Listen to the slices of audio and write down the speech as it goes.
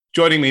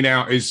Joining me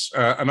now is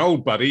an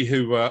old buddy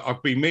who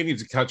I've been meaning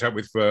to catch up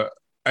with for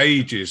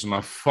ages, and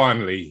I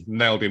finally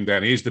nailed him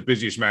down. He is the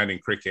busiest man in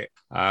cricket.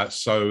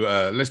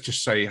 So let's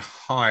just say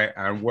hi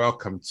and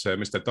welcome to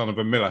Mr.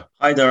 Donovan Miller.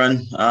 Hi,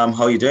 Darren.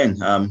 How are you doing?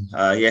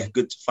 Yeah,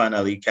 good to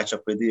finally catch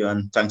up with you,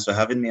 and thanks for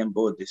having me on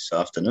board this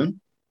afternoon.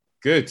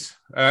 Good.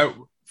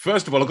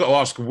 First of all, I've got to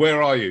ask,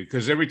 where are you?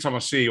 Because every time I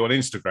see you on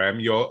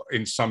Instagram, you're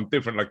in some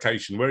different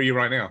location. Where are you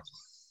right now?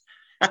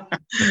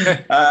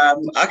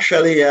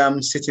 Actually,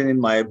 I'm sitting in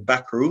my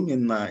back room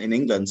in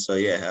England. So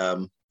yeah, a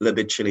little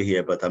bit chilly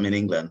here, but I'm in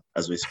England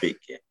as we speak.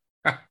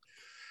 Yeah.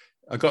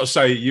 I've got to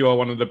say, you are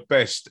one of the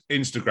best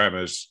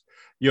Instagrammers.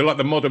 You're like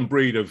the modern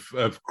breed of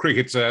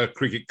cricketer,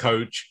 cricket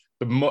coach,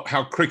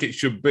 how cricket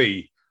should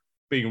be,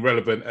 being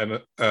relevant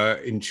and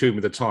in tune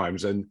with the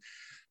times. And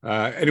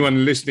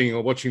anyone listening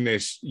or watching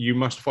this, you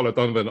must follow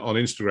Donovan on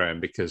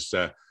Instagram because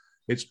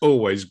it's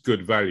always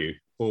good value.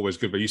 Always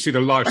good, but you see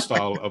the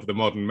lifestyle of the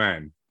modern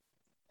man.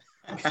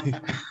 I'm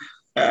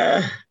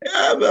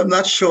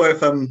not sure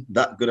if I'm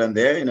that good on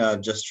there.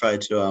 I've just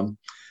tried to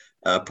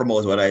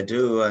promote what I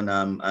do, and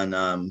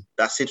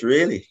that's it,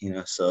 really.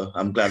 So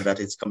I'm glad that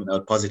it's coming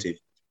out positive.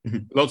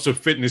 Lots of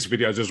fitness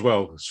videos as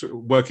well.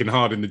 Working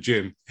hard in the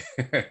gym.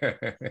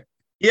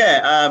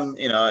 Yeah,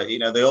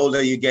 the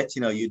older you get,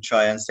 you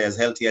try and stay as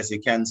healthy as you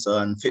can. So,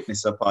 and fitness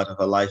is a part of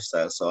a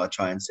lifestyle. So I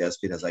try and stay as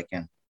fit as I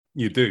can.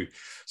 You do.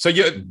 So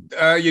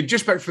you're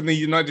just back from the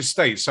United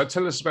States. So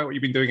tell us about what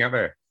you've been doing out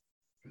there.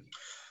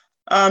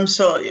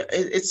 So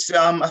it's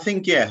I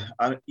think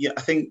I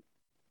think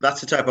that's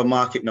the type of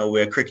market now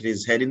where cricket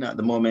is heading at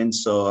the moment.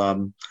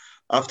 So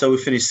after we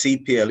finished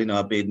CPL,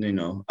 I've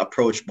been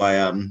approached by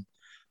a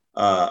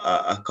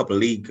couple of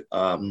league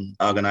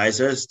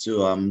organizers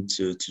to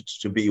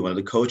be one of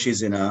the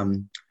coaches in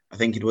I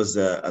think it was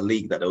a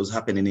league that was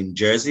happening in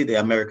Jersey, the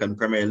American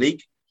Premier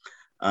League.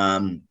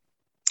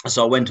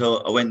 So I went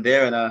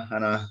there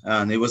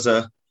and it was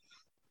a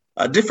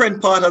different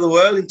part of the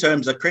world in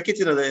terms of cricket.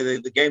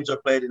 The games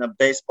were played in a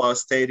baseball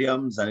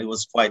stadiums, and it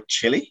was quite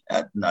chilly.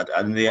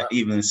 And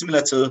even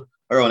similar to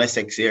around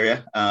Essex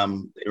area.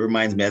 It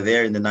reminds me of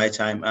there in the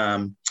nighttime.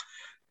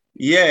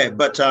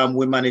 But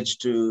we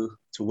managed to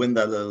win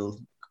that little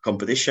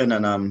competition,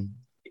 and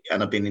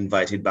I've been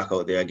invited back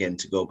out there again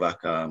to go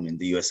back in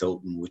the US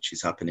Open, which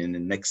is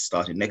happening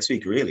starting next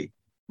week, really.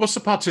 What's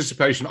the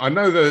participation? I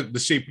know the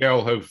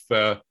CPL have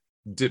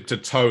dipped a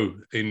toe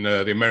in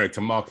the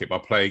American market by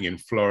playing in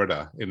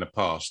Florida in the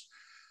past.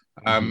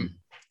 And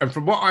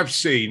from what I've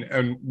seen,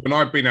 and when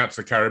I've been out to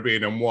the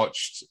Caribbean and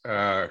watched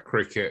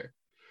cricket,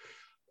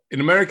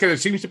 in America, there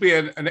seems to be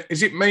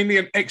is it mainly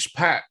an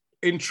expat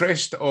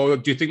interest, or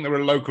do you think there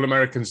are local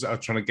Americans that are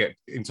trying to get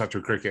in touch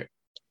with cricket?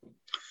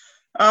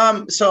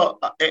 As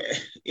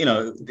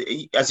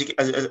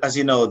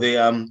you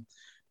know,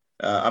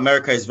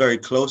 America is very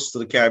close to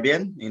the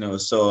Caribbean,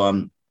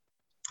 so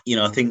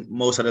I think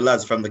most of the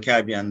lads from the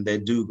Caribbean, they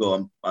do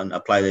go and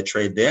apply their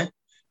trade there.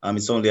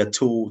 It's only a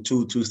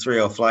 3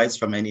 hour flights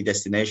from any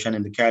destination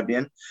in the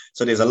Caribbean.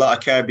 So there's a lot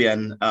of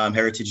Caribbean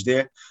heritage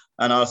there,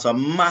 and also a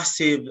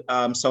massive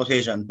South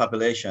Asian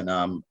population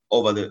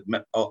all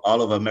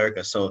over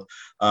America. So,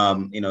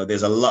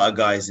 there's a lot of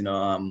guys,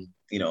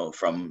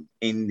 from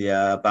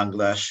India,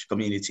 Bangladesh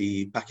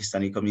community,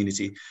 Pakistani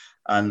community,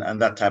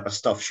 and that type of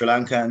stuff, Sri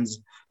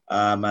Lankans.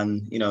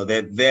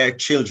 Their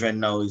children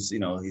now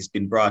he's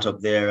been brought up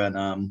there,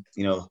 and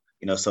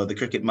so the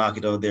cricket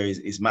market out there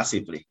is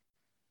massively.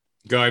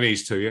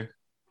 Guyanese too,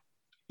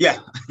 yeah,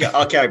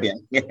 all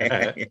Caribbean,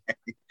 yeah.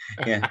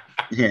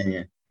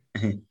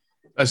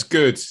 That's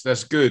good.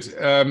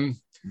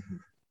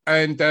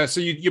 And so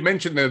you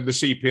mentioned the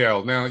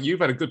CPL. Now you've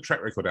had a good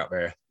track record out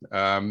there.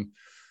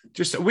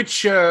 Just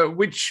which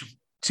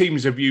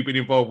teams have you been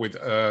involved with?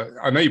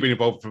 I know you've been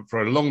involved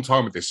for a long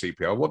time with this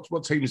CPL.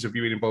 What teams have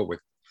you been involved with?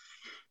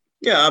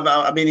 Yeah,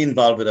 I've been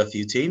involved with a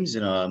few teams,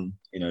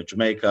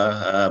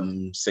 Jamaica,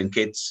 St.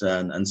 Kitts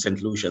and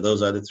St. Lucia.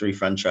 Those are the 3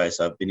 franchises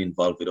I've been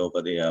involved with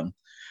over the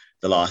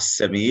last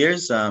 7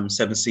 years,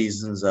 7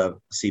 seasons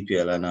of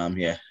CPL. And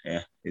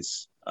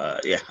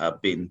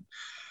I've been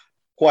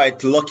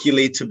quite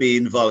luckily to be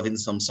involved in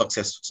some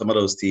success, some of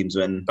those teams.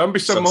 Don't be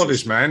so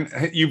modest, man.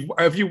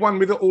 Have you won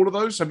with all of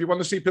those? Have you won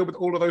the CPL with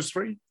all of those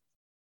 3?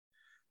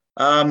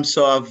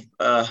 So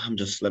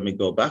let me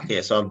go back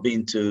here. So I've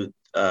been to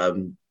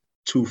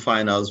 2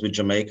 finals with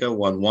Jamaica,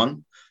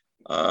 1-1.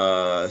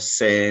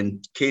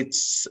 St.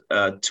 Kitts,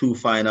 2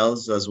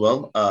 finals as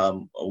well,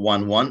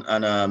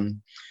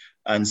 1-1,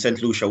 and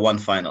St. Lucia 1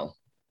 final.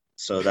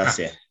 So that's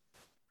it.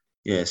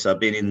 Yeah, so I've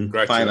been in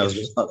finals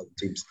with other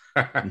teams.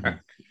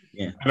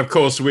 Yeah, and of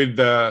course with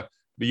the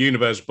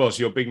universe boss,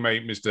 your big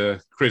mate,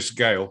 Mr. Chris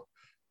Gale.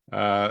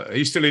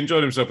 He's still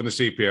enjoying himself in the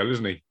CPL,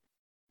 isn't he?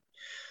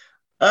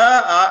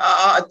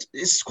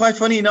 It's quite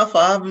funny enough.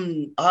 I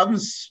haven't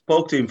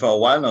spoke to him for a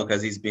while now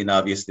because he's been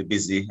obviously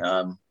busy.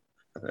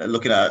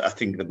 Looking at, I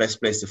think the best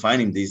place to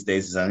find him these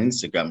days is on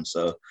Instagram.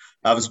 So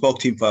I haven't spoke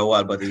to him for a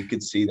while, but you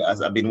could see that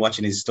as I've been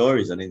watching his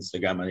stories on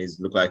Instagram, and he's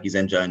looked like he's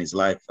enjoying his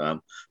life,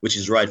 which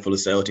is rightfully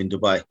so out in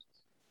Dubai.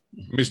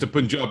 Mr.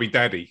 Punjabi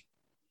Daddy.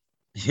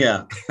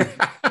 Yeah.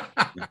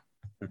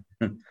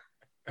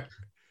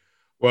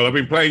 Well, I've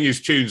been playing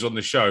his tunes on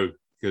the show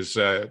because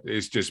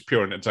it's just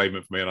pure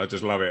entertainment for me, and I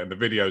just love it, and the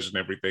videos and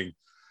everything.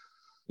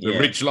 The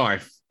Rich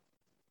Life.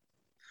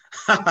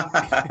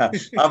 I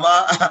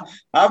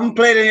haven't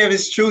played any of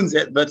his tunes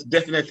yet, but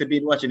definitely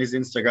been watching his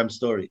Instagram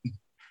story.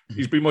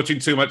 He's been watching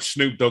too much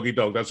Snoop Doggy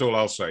Dogg. That's all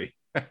I'll say.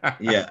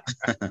 Yeah.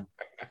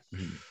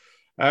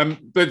 I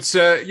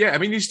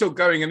mean, he's still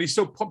going and he's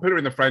still popular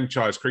in the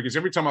franchise cricket.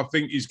 Every time I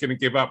think he's going to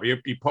give up,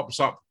 he pops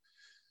up.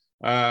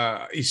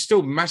 He's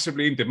still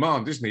massively in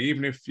demand, isn't he?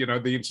 Even if,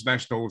 the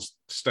international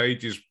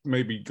stage is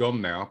maybe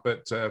gone now,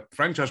 but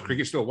franchise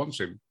cricket still wants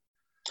him.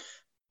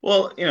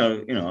 Well,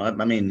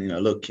 I mean,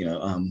 look,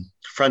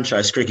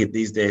 franchise cricket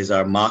these days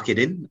are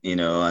marketing,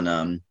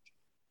 and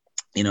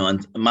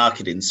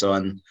marketing. So,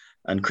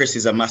 and Chris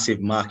is a massive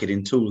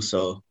marketing tool.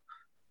 So,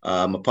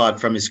 apart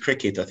from his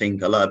cricket, I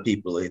think a lot of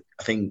people,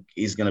 I think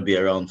he's going to be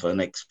around for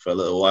a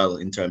little while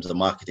in terms of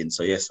marketing.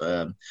 So, yes,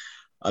 a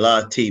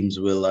lot of teams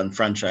and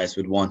franchise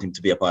would want him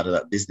to be a part of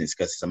that business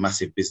because it's a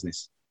massive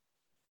business.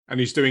 And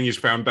he's doing his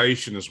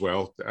foundation as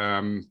well,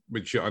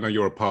 which I know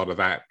you're a part of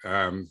that.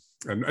 And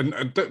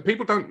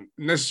people don't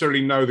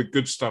necessarily know the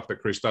good stuff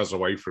that Chris does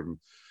away from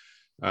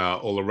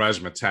all the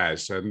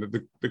razzmatazz.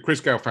 And the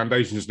Chris Gayle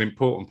Foundation is an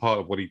important part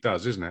of what he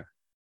does, isn't it?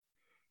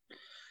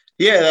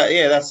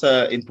 Yeah, that's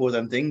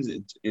important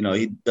thing.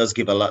 He does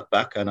give a lot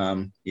back,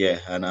 and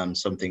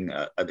something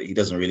he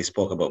doesn't really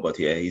spoke about, but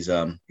yeah,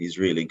 he's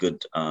really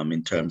good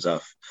in terms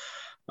of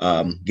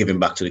giving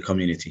back to the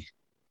community.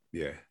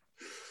 Yeah.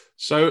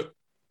 So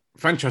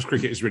franchise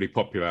cricket is really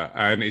popular,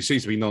 and it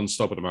seems to be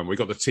non-stop at the moment. We've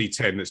got the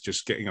T10 that's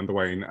just getting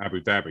underway in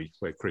Abu Dhabi,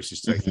 where Chris is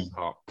taking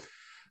part.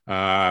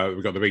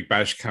 We've got the Big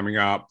Bash coming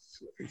up,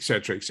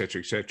 etc.,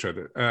 etc.,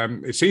 etc.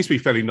 It seems to be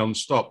fairly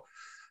non-stop.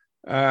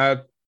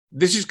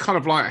 This is kind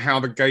of like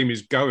how the game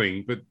is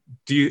going, but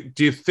do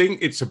you think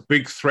it's a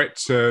big threat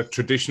to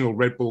traditional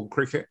red ball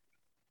cricket?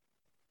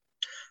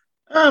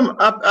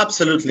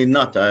 Absolutely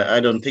not. I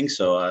don't think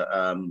so.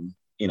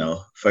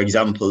 For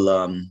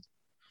example,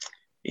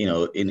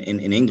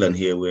 in England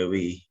here where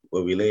we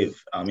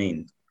live, I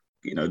mean,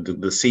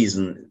 the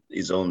season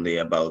is only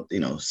about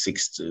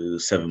 6 to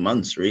 7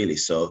 months really.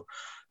 So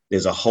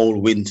there's a whole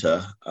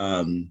winter,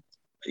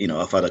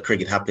 of other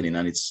cricket happening,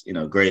 and it's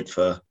great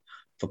for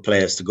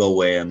players to go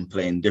away and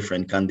play in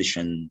different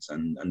conditions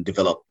and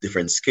develop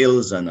different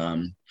skills, and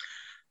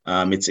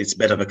it's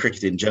better for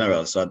cricket in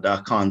general. So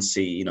I can't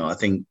see, I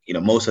think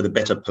most of the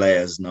better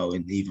players now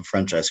in even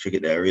franchise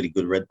cricket, they're really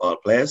good red ball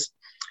players.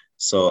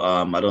 So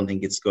I don't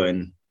think it's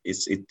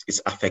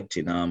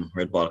affecting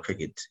red ball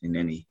cricket in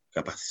any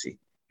capacity.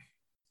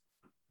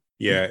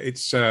 Yeah,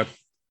 it's.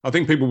 I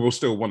think people will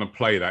still want to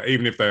play that,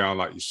 even if they are,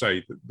 like you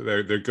say,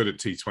 they're good at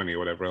T20 or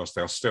whatever else.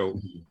 They'll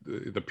still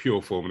the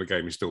pure form of the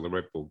game is still the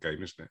red ball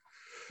game, isn't it?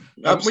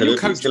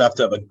 Absolutely, you still have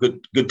to have a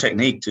good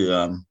technique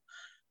to,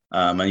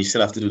 and you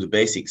still have to do the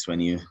basics when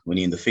you're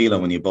in the field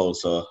and when you bowl.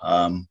 So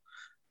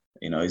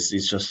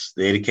it's just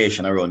the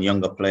education around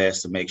younger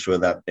players to make sure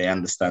that they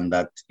understand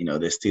that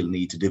they still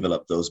need to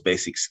develop those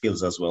basic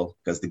skills as well,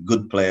 because the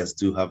good players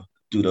do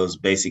those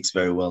basics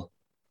very well.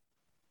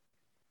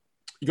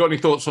 You got any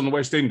thoughts on the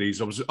West Indies?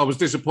 I was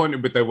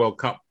disappointed with their World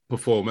Cup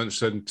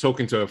performance, and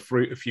talking to a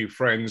few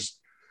friends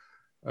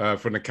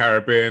from the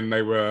Caribbean,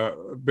 they were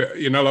a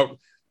bit, like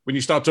when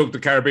you start talking to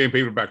Caribbean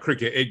people about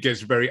cricket, it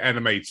gets very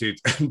animated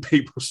and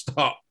people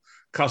start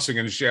cussing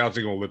and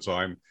shouting all the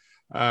time.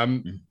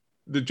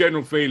 The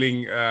general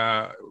feeling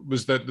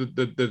was that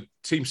the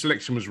team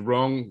selection was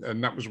wrong,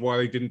 and that was why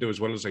they didn't do as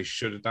well as they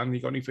should have done. You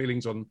got any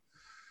feelings on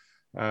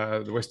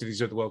the West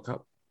Indies at the World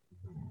Cup?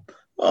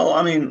 Well,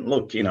 I mean,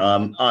 look, you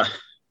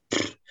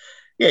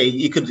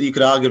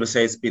could argue to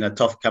say it's been a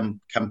tough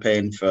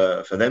campaign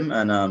for them,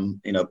 and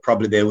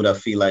probably they would have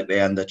feel like they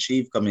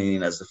underachieved coming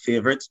in as the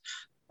favourites.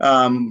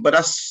 But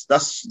that's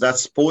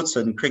sports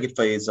and cricket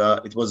for it.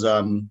 It was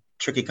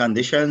tricky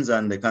conditions,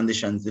 and the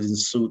conditions didn't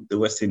suit the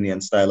West Indian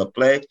style of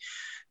play.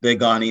 They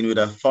gone in with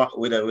a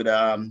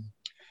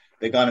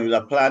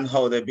plan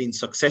how they've been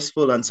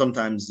successful, and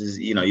sometimes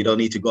you don't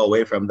need to go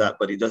away from that,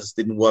 but it just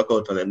didn't work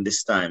out for them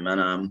this time,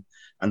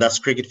 and that's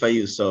cricket for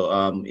you. So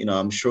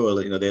I'm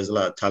sure there's a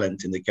lot of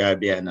talent in the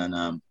Caribbean,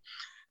 and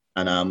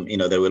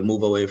they will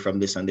move away from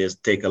this and there's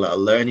take a lot of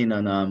learning.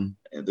 And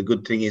the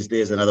good thing is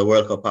there's another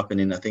World Cup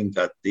happening, I think,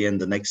 at the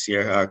end of next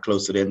year or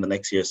close to the end of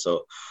next year.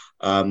 So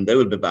they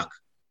will be back.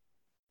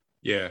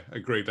 Yeah,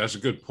 agreed. That's a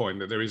good point,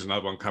 that there is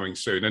another one coming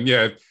soon. And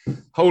yeah,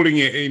 holding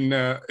it in,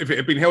 if it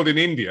had been held in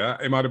India,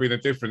 it might have been a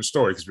different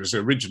story because it was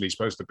originally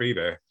supposed to be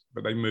there,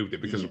 but they moved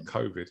it because of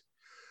COVID.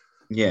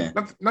 Yeah.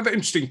 Another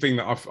interesting thing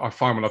that I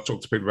find when I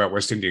talk to people about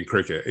West Indian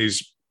cricket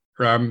is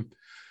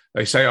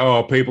they say,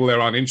 oh, people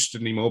there aren't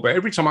interested anymore. But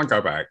every time I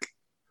go back,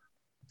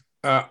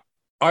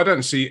 I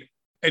don't see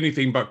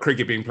anything but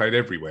cricket being played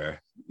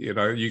everywhere.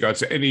 You go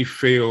to any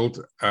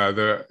field,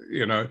 there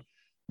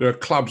are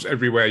clubs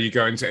everywhere. You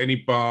go into any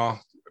bar,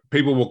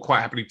 people will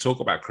quite happily talk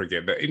about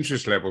cricket. The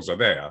interest levels are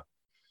there.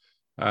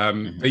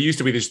 There used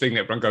to be this thing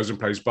that everyone goes and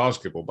plays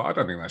basketball, but I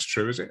don't think that's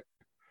true, is it?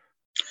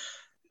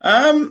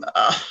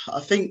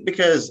 I think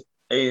because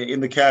in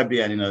the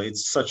Caribbean,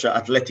 it's such an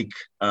athletic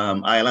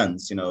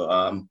islands.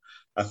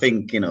 I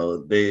think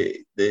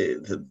the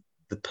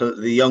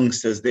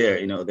youngsters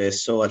there, they're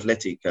so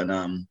athletic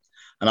and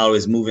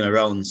always moving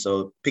around.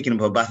 So picking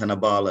up a bat and a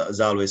ball has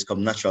always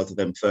come natural to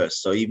them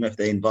first. So even if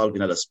they're involved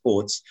in other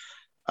sports,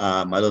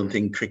 I don't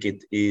think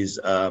cricket is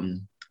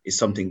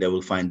something they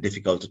will find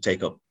difficult to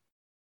take up.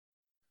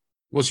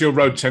 What's your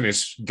road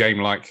tennis game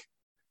like?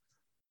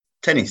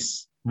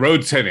 Tennis.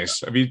 Road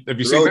tennis. Have you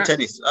seen road that?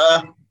 Tennis?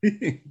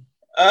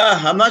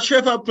 I'm not sure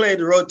if I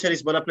played road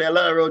tennis, but I play a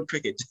lot of road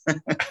cricket.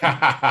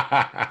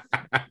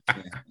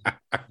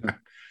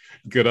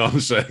 Good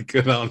answer.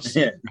 Good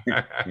answer.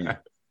 Yeah.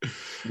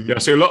 Yeah, I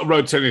see a lot of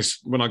road tennis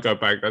when I go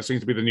back. That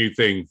seems to be the new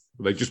thing.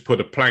 They just put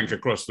a plank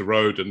across the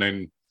road and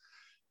then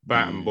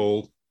bat and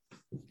ball.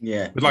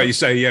 Yeah. But like you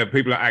say, yeah,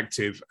 people are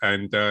active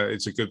and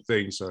it's a good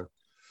thing. So,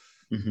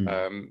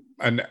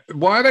 and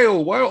why are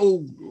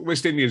all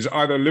West Indians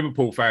either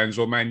Liverpool fans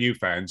or Man U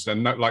fans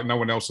and like no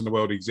one else in the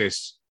world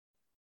exists?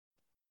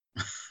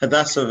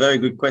 That's a very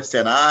good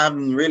question. I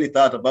haven't really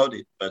thought about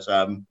it, but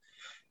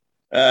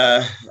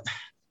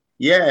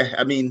yeah,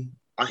 I mean,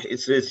 I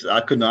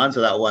couldn't answer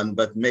that one,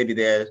 but maybe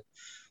they're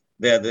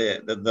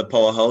the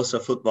powerhouse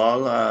of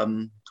football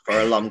for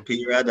a long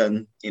period,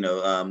 and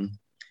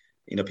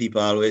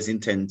people always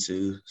intend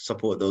to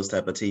support those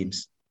type of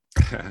teams.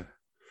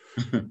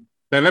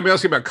 Now, let me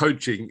ask you about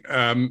coaching.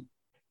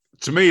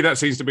 To me, that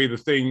seems to be the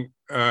thing.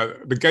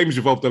 The game's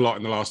evolved a lot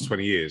in the last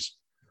 20 years,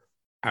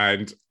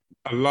 and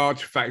a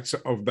large factor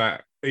of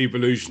that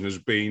evolution has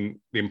been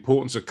the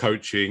importance of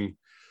coaching.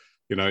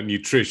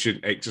 Nutrition,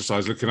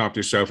 exercise, looking after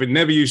yourself. It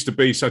never used to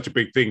be such a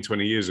big thing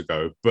 20 years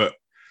ago, but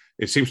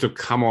it seems to have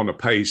come on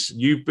apace.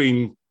 You've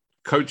been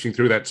coaching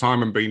through that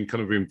time and been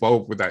kind of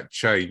involved with that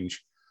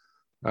change.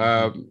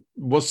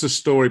 What's the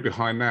story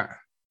behind that?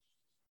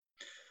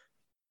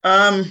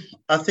 I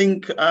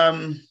think,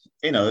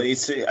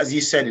 it's, as you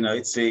said,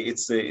 it's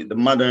the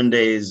modern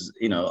days,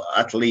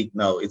 athlete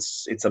now.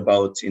 It's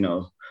about,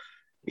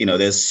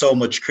 there's so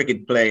much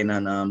cricket playing,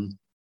 and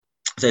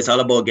so it's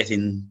all about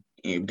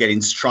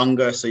getting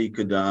stronger so you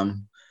could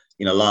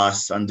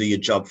last and do your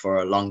job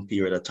for a long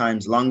period of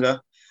times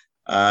longer,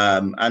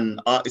 and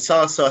it's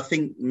also, I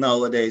think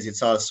nowadays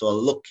it's also a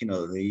look.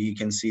 You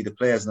can see the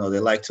players now, they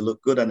like to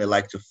look good and they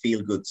like to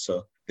feel good,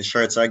 so the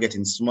shirts are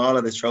getting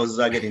smaller, the trousers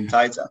are getting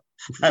tighter,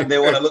 and they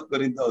want to look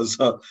good in those.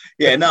 So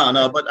yeah,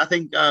 no, but I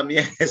think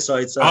so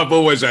it's I've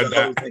always had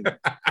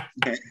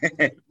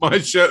that. My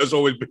shirt has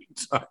always been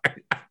tight.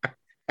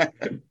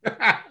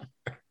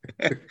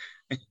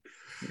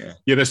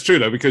 Yeah, that's true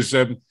though, because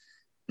yeah,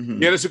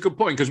 that's a good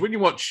point. Because when you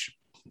watch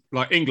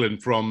like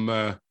England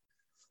from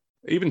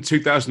even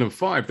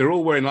 2005, they're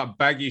all wearing like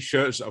baggy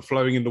shirts that are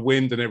flowing in the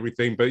wind and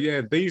everything. But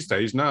yeah, these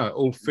days, no,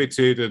 all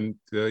fitted and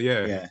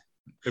yeah.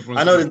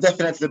 I know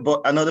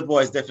the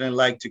boys definitely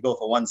like to go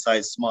for one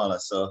size smaller.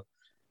 So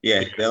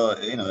yeah,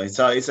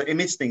 it's an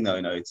image thing now.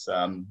 It's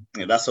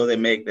that's how they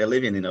make their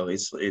living.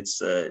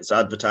 It's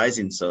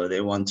advertising, so they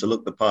want to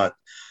look the part.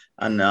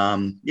 And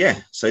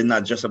so it's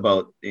not just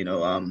about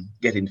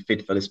getting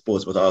fit for the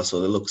sports, but also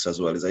the looks as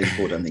well is an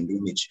important thing, the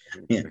image.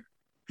 Yeah.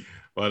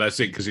 Well, that's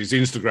it, because it's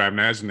Instagram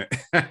now, isn't it?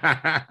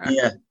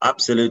 Yeah,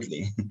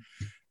 absolutely.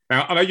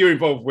 Now, I know you're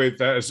involved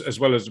with, as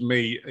well as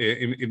me,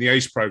 in the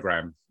ACE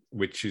program,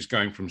 which is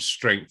going from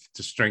strength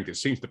to strength. It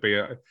seems to be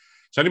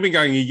it's only been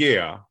going a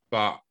year,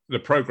 but the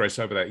progress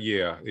over that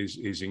year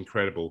is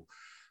incredible.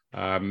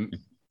 And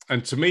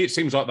to me, it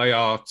seems like they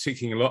are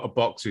ticking a lot of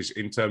boxes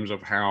in terms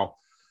of how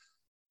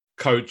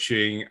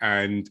coaching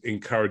and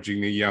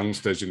encouraging the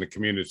youngsters in the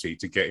community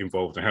to get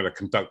involved and how to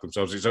conduct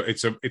themselves.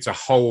 It's a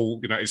whole,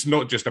 it's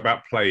not just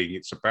about playing.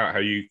 It's about how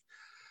you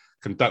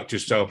conduct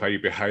yourself, how you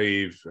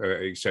behave,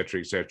 et cetera,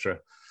 et cetera.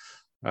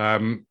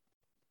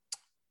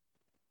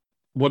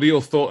 What are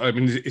your thoughts? I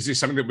mean, is this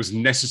something that was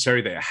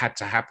necessary, that it had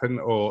to happen,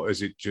 or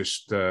is it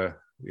just,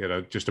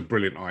 just a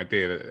brilliant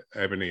idea that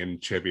Ebony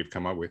and Chevy have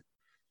come up with?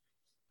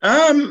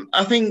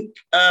 I think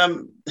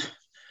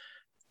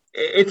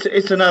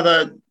it's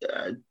another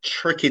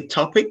tricky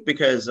topic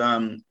because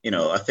I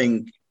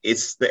think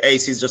the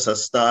ACE is just a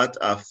start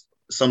of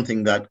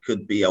something that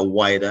could be a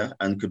wider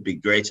and could be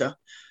greater.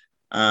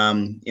 I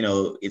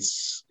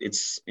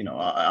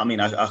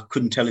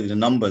couldn't tell you the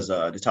numbers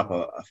at the top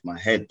of my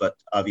head, but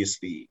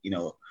obviously,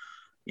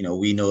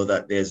 we know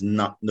that there's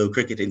no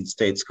cricket in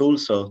state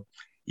schools. So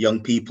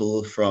young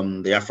people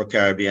from the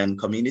Afro-Caribbean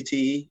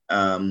community,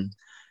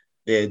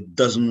 they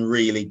doesn't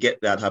really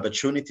get that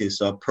opportunity.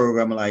 So a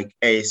program like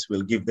ACE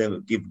will give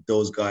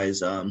those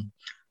guys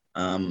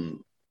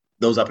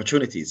those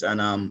opportunities.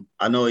 And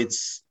I know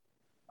it's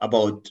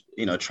about,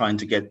 trying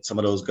to get some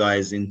of those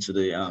guys into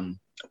the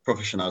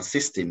professional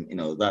system,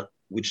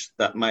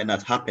 that might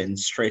not happen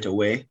straight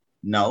away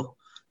now,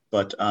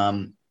 but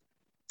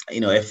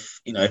if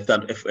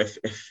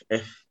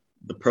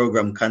the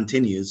program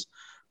continues,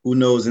 who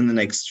knows, in the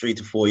next 3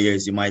 to 4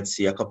 years you might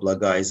see a couple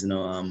of guys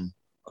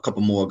a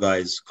couple more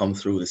guys come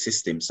through the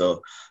system.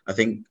 So I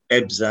think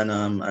Ebbs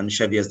and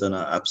Chevy has done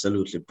an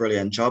absolutely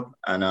brilliant job,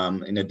 and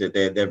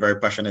they're very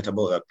passionate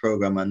about that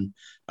program, and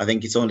I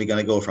think it's only going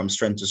to go from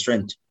strength to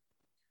strength.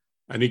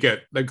 And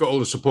they've got all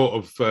the support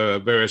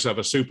of various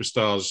other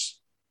superstars.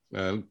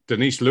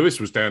 Denise Lewis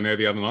was down there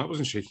the other night,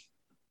 wasn't she?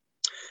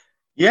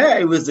 Yeah,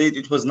 it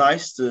was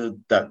nice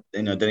that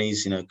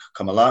Denise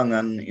come along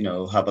and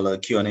have a little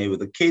Q&A with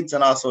the kids,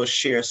 and also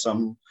share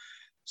some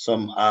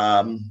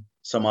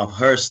of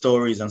her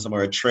stories and some of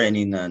her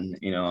training, and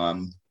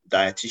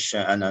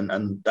dietitian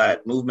and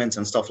diet movements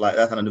and stuff like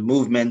that, and the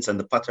movements and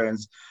the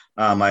patterns.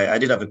 I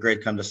did have a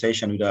great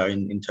conversation with her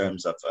in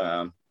terms of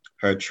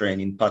her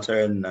training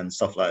pattern and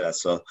stuff like that.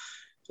 So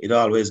it's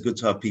always good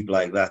to have people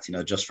like that,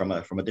 just from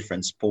a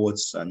different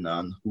sports, and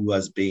who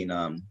has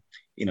been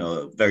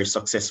very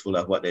successful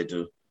at what they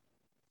do.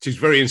 She's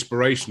very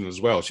inspirational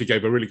as well. She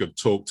gave a really good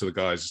talk to the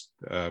guys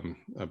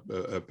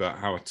about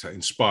how to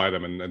inspire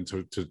them and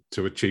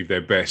to achieve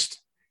their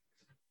best.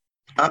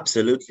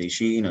 Absolutely.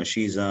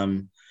 She's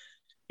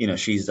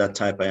that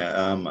type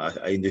of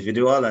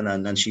individual,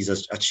 and she's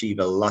achieved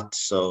a lot.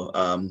 So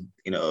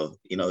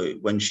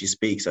when she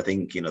speaks, I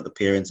think the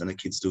parents and the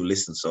kids do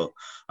listen. So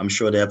I'm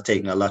sure they have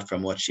taken a lot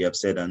from what she have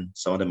said, and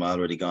some of them are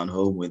already gone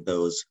home with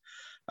those.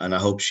 And I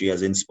hope she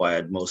has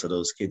inspired most of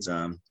those kids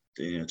to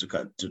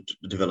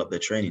develop their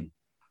training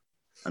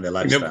and their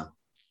lifestyle.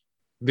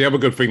 The other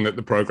good thing that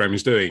the program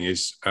is doing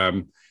is,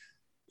 I'm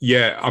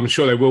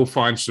sure they will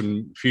find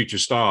some future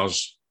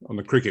stars on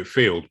the cricket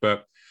field,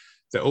 but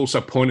they're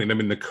also pointing them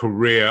in the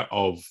career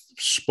of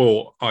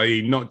sport,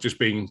 i.e. not just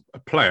being a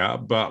player,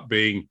 but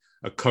being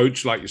a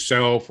coach like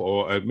yourself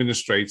or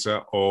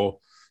administrator, or,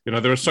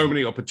 there are so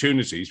many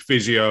opportunities,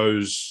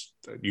 physios,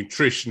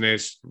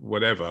 nutritionists,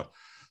 whatever.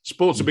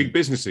 Sport's a big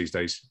business these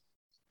days.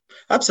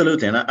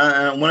 Absolutely.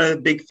 And one of the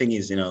big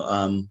things is,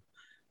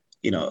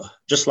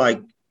 just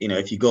like,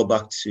 if you go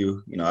back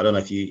to, I don't know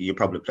if you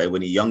probably play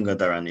when you're younger,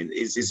 Darren,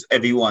 is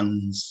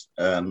everyone's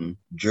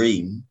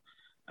dream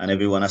and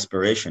everyone's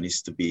aspiration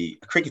is to be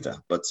a cricketer.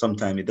 But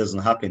sometimes it doesn't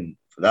happen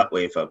that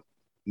way for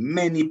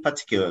many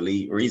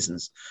particularly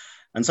reasons.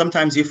 And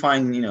sometimes you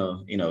find,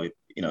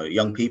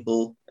 young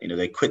people,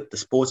 they quit the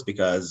sports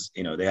because,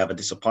 they have a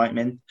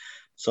disappointment.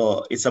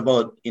 So it's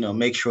about,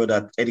 make sure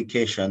that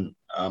education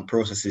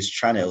process is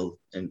channeled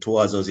and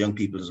towards those young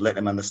people to let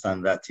them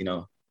understand that,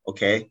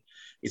 okay,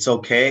 it's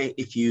okay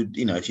if you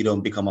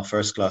don't become a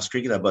first-class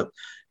cricketer, but,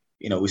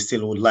 we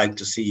still would like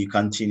to see you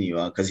continue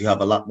because you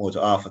have a lot more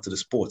to offer to the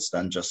sports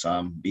than just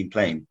being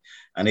playing.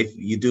 And if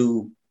you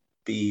do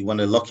be one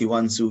of the lucky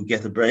ones who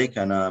get a break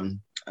and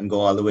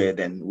go all the way,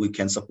 then we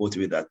can support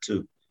you with that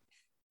too.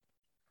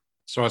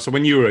 So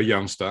when you were a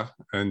youngster,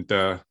 and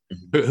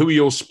who were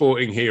your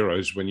sporting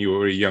heroes when you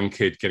were a young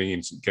kid getting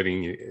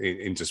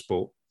into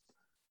sport?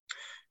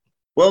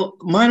 Well,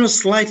 mine was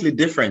slightly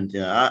different.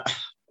 I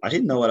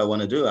didn't know what I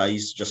want to do. I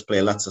used to just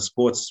play lots of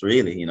sports,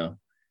 really.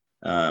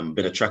 A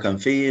bit of track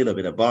and field, a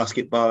bit of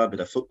basketball, a bit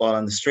of football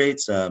on the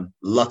streets,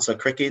 lots of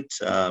cricket,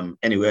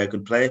 anywhere I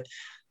could play.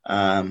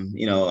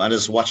 I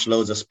just watched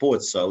loads of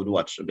sports. So I would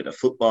watch a bit of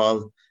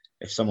football.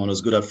 If someone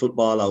was good at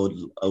football, I would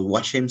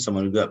watch him.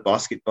 Someone was good at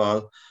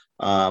basketball.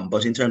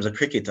 But in terms of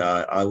cricket,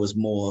 I was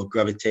more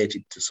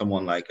gravitated to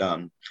someone like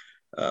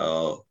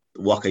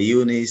Walker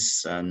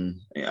Younis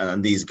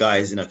and these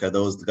guys, because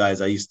those guys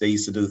they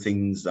used to do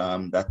things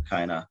that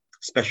kind of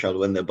special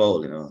when they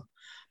bowl,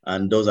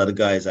 and those are the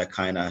guys I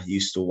kind of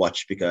used to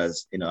watch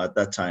because at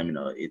that time,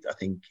 I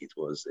think it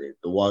was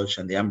the Walsh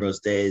and the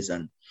Ambrose days,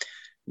 and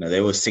they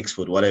were 6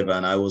 foot whatever,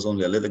 and I was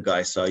only a little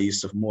guy, so I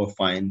used to more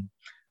find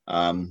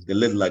the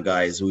littler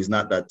guys who is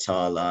not that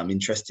tall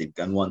interested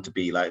and want to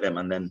be like them,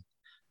 and then.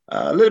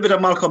 A little bit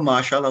of Malcolm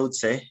Marshall, I would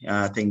say.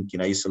 I think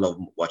I used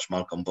to watch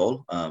Malcolm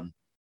bowl.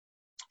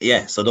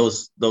 So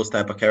those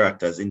type of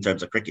characters in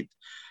terms of cricket.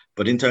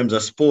 But in terms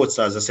of sports,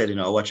 as I said,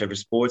 I watch every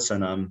sports,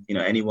 and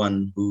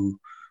anyone who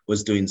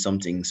was doing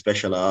something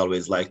special, I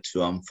always like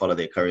to follow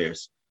their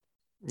careers.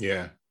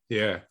 Yeah,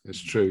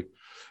 it's true.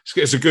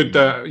 It's a good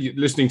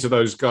listening to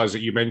those guys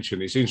that you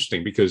mentioned. It's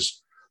interesting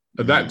because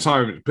at that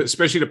time,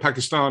 especially the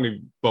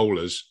Pakistani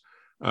bowlers.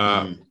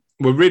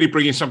 We're really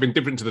bringing something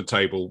different to the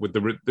table.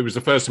 There was the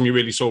first time you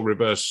really saw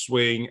reverse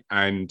swing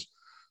and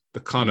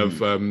the kind of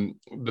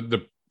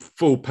the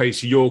full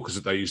pace Yorkers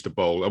that they used to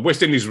bowl. And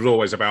West Indies was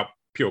always about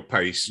pure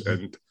pace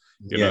and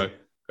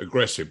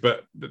aggressive.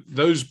 But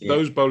those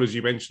bowlers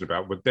you mentioned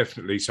about were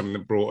definitely something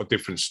that brought a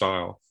different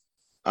style.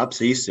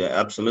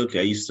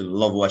 Absolutely. I used to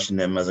love watching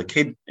them as a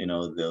kid.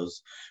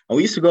 Those. And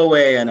we used to go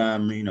away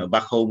and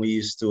back home we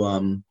used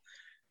to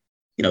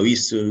we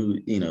used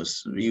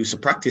to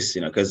practice,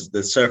 because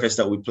the surface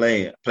that we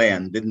play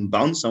and didn't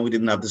bounce, and we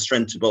didn't have the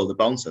strength to bowl the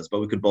bouncers, but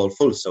we could bowl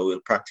full, so we'll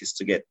practice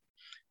to get.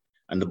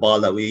 And the ball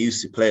that we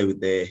used to play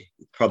with,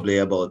 probably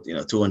about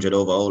 200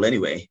 over hole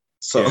anyway.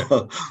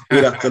 So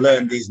we'd have to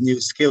learn these new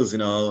skills,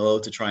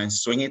 to try and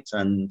swing it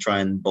and try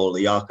and bowl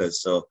the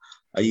Yorkers. So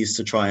I used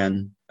to try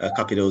and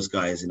copy those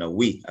guys.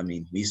 We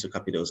used to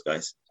copy those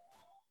guys.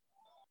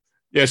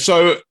 Yeah.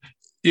 So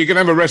You're going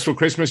to have a restful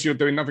Christmas. You're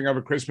doing nothing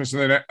over Christmas,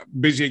 and then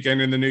busy again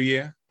in the new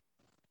year.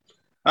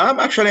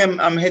 Actually,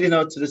 I'm heading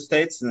out to the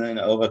States and then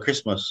over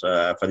Christmas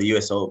for the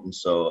US Open.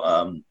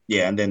 So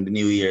yeah, and then the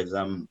New Year's.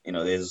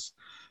 There's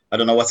I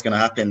don't know what's gonna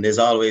happen. There's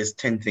always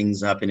 10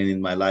 things happening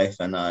in my life,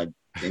 and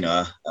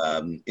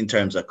in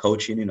terms of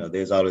coaching,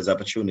 there's always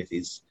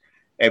opportunities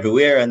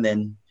everywhere, and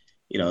then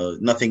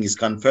nothing is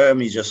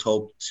confirmed. You just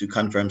hope to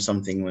confirm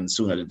something when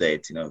sooner the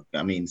date.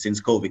 I mean, since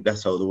COVID,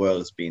 that's how the world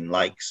has been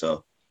like.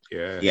 So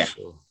yeah.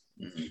 Sure.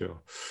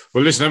 Sure.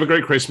 Well, listen, have a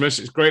great Christmas.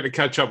 It's great to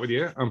catch up with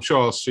you. I'm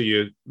sure I'll see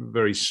you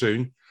very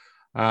soon.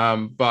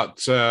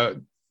 But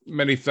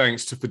many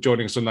thanks for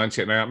joining us on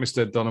 98 Now,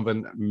 Mr.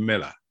 Donovan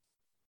Miller.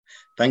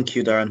 Thank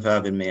you, Darren, for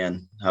having me,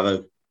 and have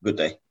a good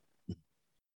day.